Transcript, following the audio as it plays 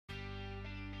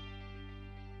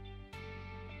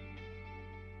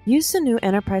Use the new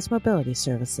Enterprise Mobility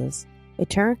Services, a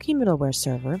turnkey middleware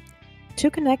server,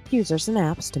 to connect users and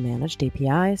apps to managed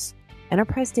APIs,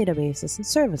 enterprise databases, and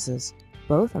services,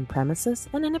 both on-premises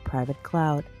and in a private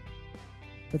cloud.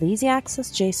 With easy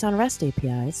access JSON REST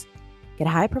APIs, get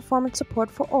high-performance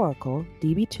support for Oracle,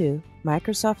 DB2,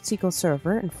 Microsoft SQL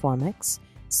Server, Informix,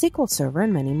 SQL Server,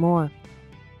 and many more.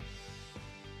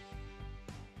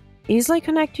 Easily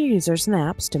connect your users and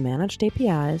apps to managed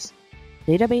APIs,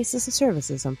 databases, and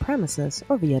services on-premises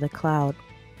or via the cloud.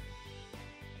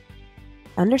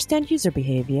 Understand user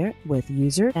behavior with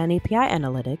user and API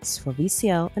analytics for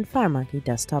VCL and FireMonkey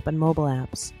desktop and mobile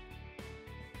apps.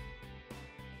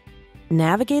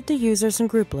 Navigate the users and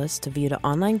group lists to view the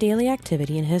online daily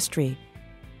activity and history.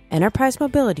 Enterprise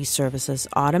Mobility Services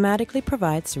automatically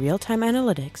provides real-time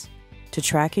analytics to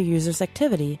track your users'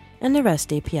 activity and the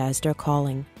REST APIs they're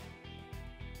calling.